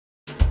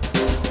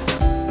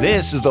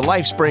This is the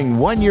LifeSpring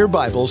One-Year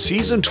Bible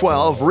Season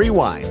 12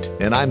 Rewind,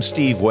 and I'm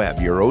Steve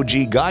Webb, your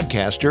OG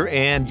Godcaster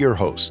and your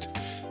host.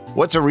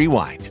 What's a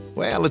rewind?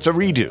 Well, it's a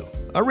redo,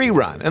 a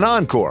rerun, an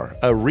encore,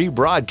 a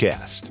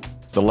rebroadcast.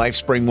 The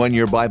LifeSpring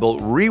One-Year Bible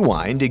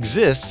Rewind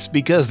exists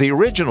because the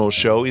original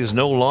show is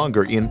no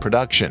longer in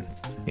production.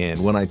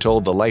 And when I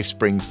told the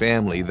LifeSpring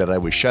family that I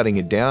was shutting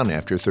it down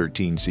after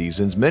 13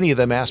 seasons, many of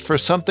them asked for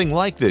something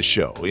like this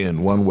show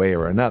in one way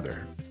or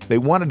another. They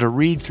wanted to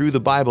read through the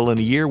Bible in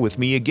a year with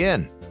me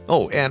again.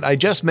 Oh, and I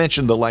just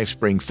mentioned the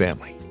LifeSpring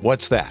family.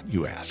 What's that,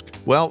 you ask?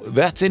 Well,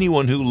 that's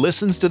anyone who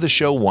listens to the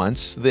show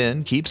once,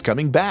 then keeps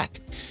coming back.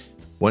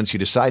 Once you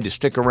decide to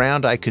stick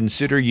around, I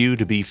consider you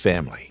to be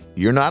family.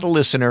 You're not a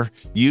listener,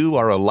 you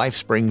are a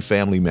LifeSpring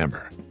family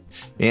member.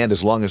 And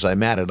as long as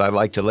I'm at it, I'd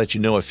like to let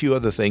you know a few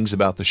other things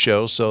about the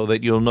show so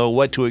that you'll know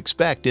what to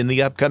expect in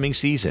the upcoming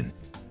season.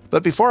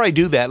 But before I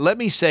do that, let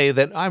me say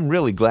that I'm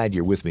really glad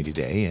you're with me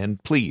today,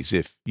 and please,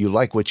 if you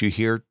like what you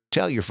hear,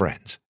 tell your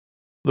friends.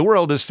 The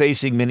world is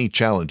facing many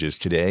challenges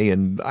today,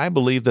 and I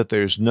believe that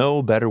there's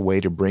no better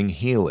way to bring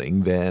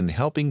healing than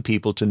helping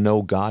people to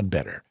know God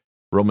better.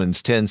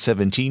 Romans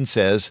 10:17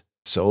 says,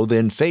 "So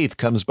then faith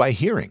comes by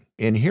hearing,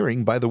 and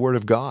hearing by the Word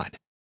of God."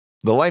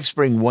 The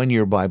LifeSpring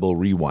One-Year Bible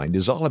Rewind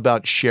is all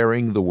about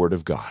sharing the Word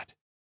of God.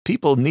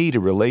 People need a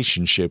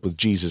relationship with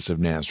Jesus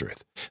of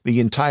Nazareth. The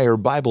entire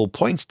Bible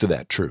points to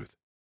that truth.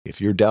 If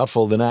you're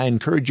doubtful, then I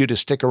encourage you to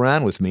stick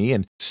around with me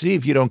and see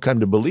if you don't come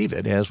to believe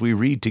it as we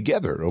read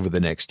together over the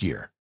next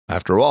year.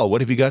 After all,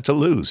 what have you got to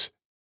lose?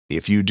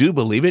 If you do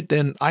believe it,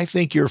 then I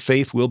think your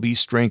faith will be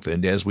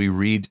strengthened as we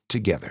read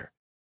together.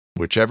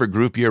 Whichever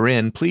group you're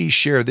in, please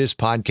share this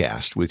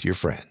podcast with your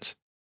friends.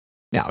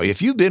 Now,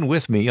 if you've been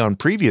with me on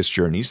previous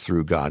journeys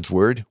through God's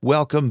Word,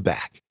 welcome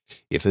back.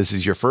 If this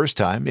is your first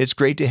time, it's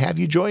great to have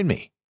you join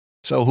me.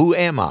 So who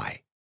am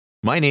I?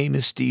 My name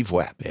is Steve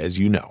Webb, as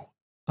you know.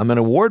 I'm an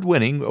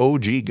award-winning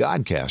OG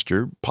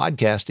Godcaster,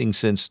 podcasting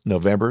since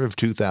November of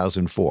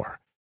 2004.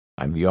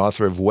 I'm the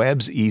author of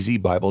Webb's Easy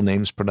Bible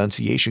Names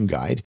Pronunciation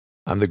Guide.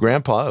 I'm the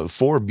grandpa of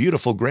 4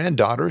 beautiful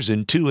granddaughters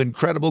and 2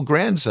 incredible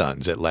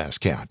grandsons at last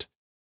count.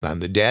 I'm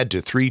the dad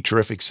to 3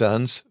 terrific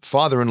sons,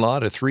 father-in-law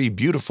to 3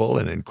 beautiful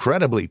and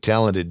incredibly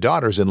talented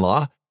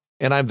daughters-in-law,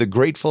 and I'm the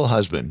grateful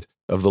husband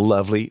of the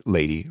lovely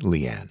Lady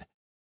Leanne.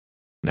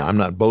 Now, I'm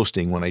not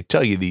boasting when I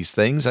tell you these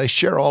things. I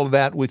share all of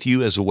that with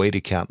you as a way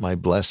to count my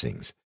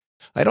blessings.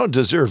 I don't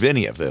deserve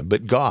any of them,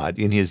 but God,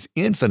 in His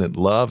infinite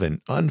love and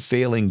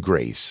unfailing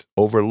grace,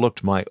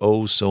 overlooked my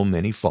so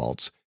many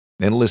faults.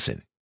 And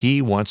listen,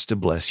 He wants to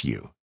bless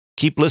you.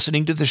 Keep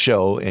listening to the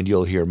show, and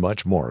you'll hear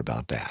much more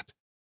about that.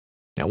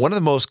 Now, one of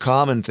the most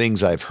common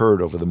things I've heard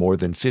over the more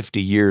than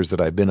 50 years that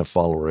I've been a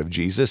follower of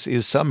Jesus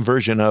is some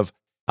version of,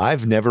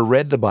 "I've never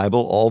read the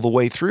Bible all the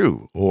way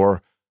through,"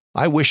 or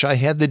 "I wish I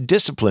had the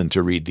discipline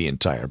to read the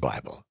entire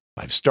Bible.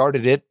 I've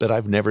started it, but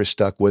I've never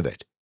stuck with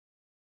it."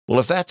 Well,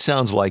 if that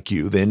sounds like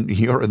you, then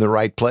you're in the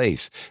right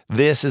place.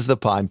 This is the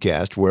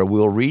podcast where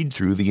we'll read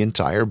through the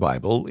entire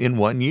Bible in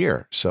 1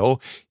 year. So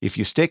if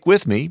you stick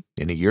with me,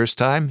 in a year's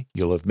time,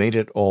 you'll have made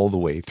it all the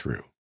way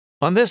through.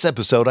 On this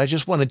episode, I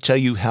just want to tell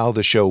you how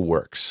the show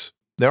works.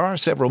 There are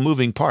several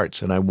moving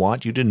parts, and I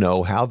want you to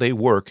know how they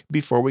work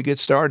before we get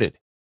started.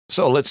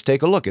 So let's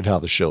take a look at how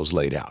the show's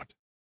laid out.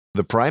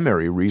 The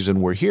primary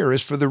reason we're here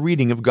is for the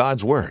reading of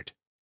God's Word.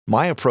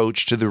 My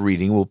approach to the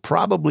reading will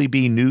probably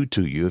be new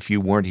to you if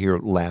you weren't here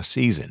last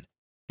season.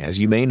 As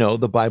you may know,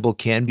 the Bible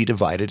can be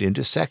divided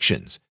into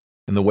sections,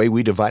 and the way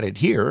we divide it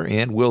here,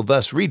 and will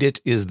thus read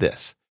it, is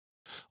this.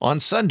 On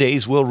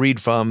Sundays, we'll read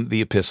from the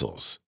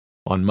epistles.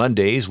 On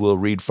Mondays, we'll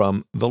read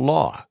from the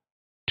law.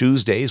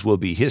 Tuesdays will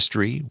be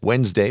history,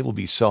 Wednesday will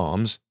be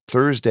Psalms,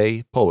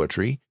 Thursday,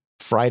 poetry,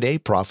 Friday,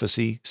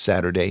 prophecy,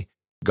 Saturday,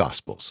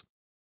 Gospels.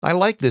 I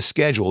like this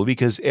schedule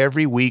because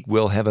every week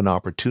we'll have an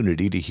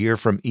opportunity to hear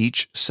from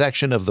each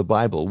section of the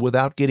Bible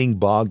without getting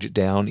bogged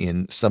down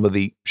in some of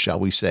the, shall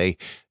we say,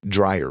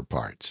 drier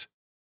parts.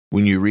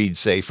 When you read,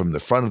 say, from the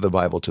front of the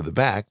Bible to the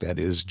back, that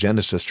is,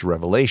 Genesis to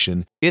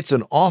Revelation, it's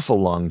an awful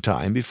long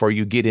time before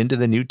you get into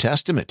the New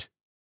Testament.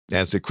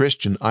 As a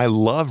Christian, I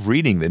love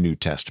reading the New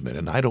Testament,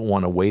 and I don't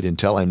want to wait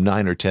until I'm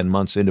 9 or 10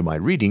 months into my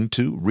reading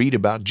to read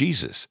about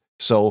Jesus.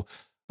 So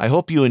I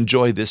hope you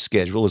enjoy this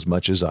schedule as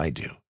much as I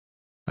do.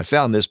 I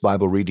found this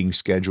Bible reading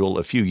schedule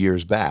a few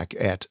years back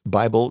at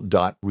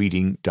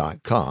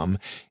bible.reading.com,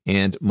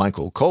 and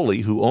Michael Coley,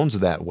 who owns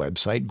that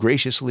website,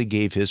 graciously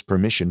gave his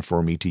permission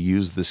for me to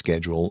use the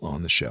schedule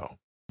on the show.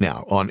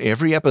 Now, on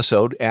every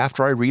episode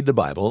after I read the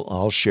Bible,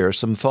 I'll share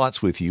some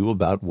thoughts with you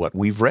about what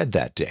we've read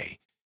that day.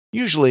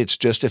 Usually it's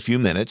just a few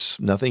minutes,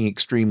 nothing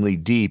extremely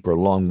deep or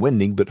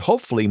long-winding, but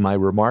hopefully my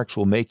remarks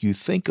will make you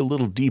think a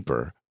little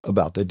deeper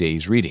about the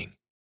day's reading.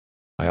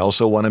 I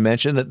also want to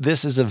mention that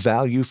this is a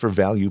value for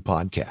value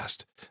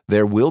podcast.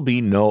 There will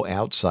be no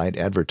outside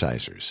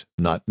advertisers.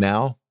 Not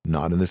now,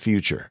 not in the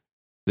future.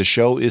 The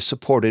show is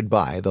supported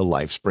by the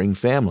LifeSpring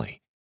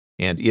family.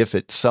 And if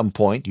at some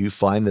point you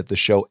find that the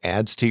show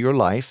adds to your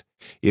life,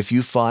 if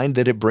you find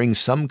that it brings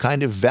some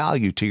kind of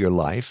value to your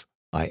life,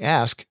 I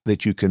ask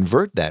that you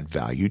convert that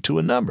value to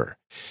a number,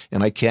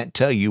 and I can't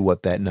tell you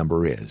what that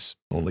number is.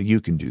 Only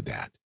you can do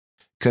that.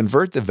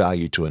 Convert the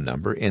value to a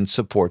number and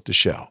support the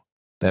show.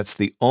 That's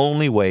the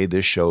only way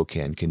this show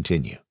can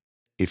continue.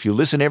 If you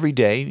listen every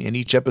day and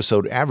each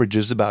episode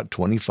averages about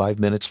 25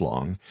 minutes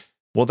long,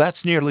 well,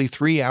 that's nearly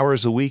 3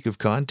 hours a week of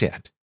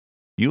content.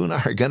 You and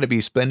I are going to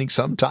be spending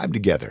some time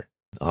together.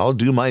 I'll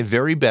do my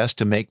very best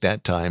to make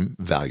that time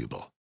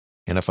valuable.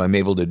 And if I'm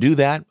able to do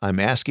that, I'm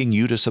asking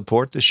you to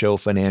support the show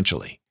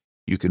financially.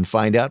 You can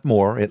find out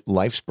more at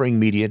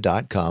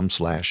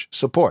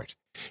lifespringmedia.com/support.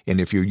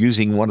 And if you're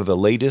using one of the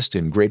latest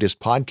and greatest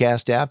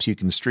podcast apps, you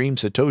can stream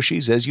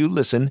Satoshis as you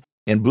listen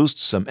and boost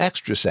some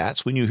extra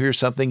sats when you hear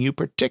something you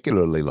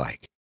particularly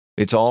like.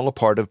 It's all a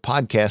part of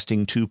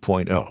Podcasting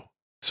 2.0.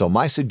 So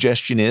my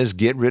suggestion is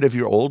get rid of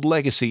your old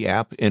legacy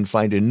app and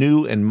find a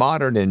new and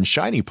modern and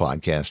shiny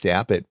podcast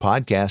app at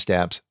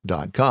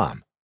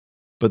podcastapps.com.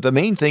 But the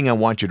main thing I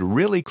want you to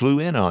really clue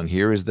in on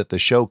here is that the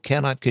show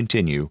cannot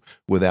continue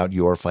without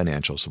your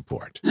financial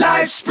support.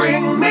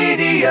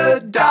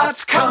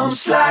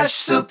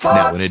 LifespringMedia.com/support.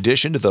 Now, in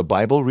addition to the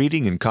Bible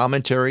reading and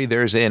commentary,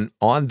 there's an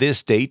On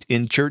This Date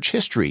in Church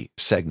History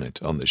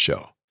segment on the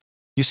show.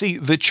 You see,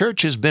 the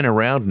church has been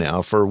around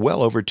now for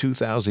well over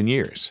 2,000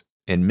 years,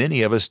 and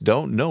many of us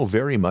don't know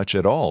very much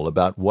at all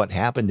about what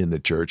happened in the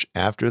church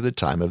after the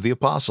time of the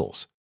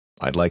apostles.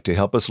 I'd like to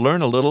help us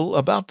learn a little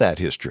about that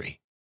history.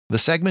 The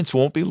segments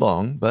won't be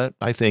long, but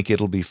I think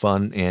it'll be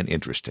fun and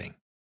interesting.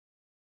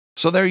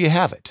 So there you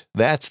have it.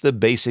 That's the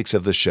basics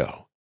of the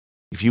show.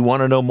 If you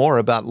want to know more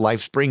about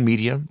LifeSpring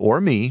Media or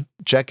me,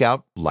 check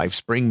out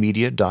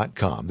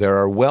lifespringmedia.com. There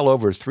are well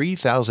over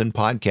 3,000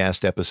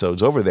 podcast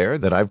episodes over there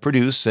that I've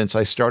produced since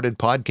I started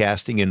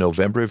podcasting in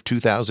November of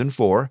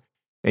 2004,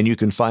 and you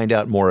can find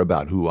out more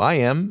about who I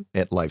am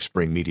at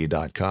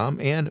lifespringmedia.com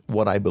and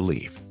what I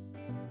believe.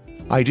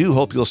 I do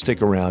hope you'll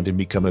stick around and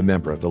become a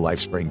member of the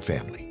LifeSpring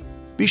family.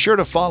 Be sure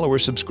to follow or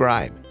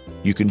subscribe.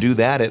 You can do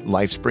that at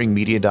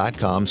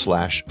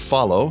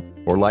lifespringmedia.com/follow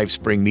or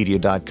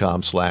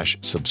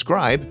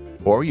lifespringmedia.com/subscribe,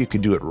 or you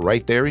can do it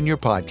right there in your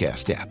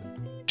podcast app.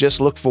 Just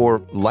look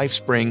for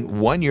LifeSpring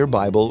 1 Year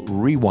Bible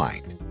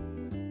Rewind.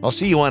 I'll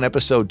see you on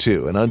episode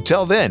 2, and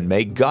until then,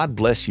 may God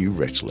bless you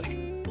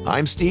richly.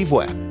 I'm Steve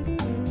Webb.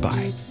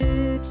 Bye.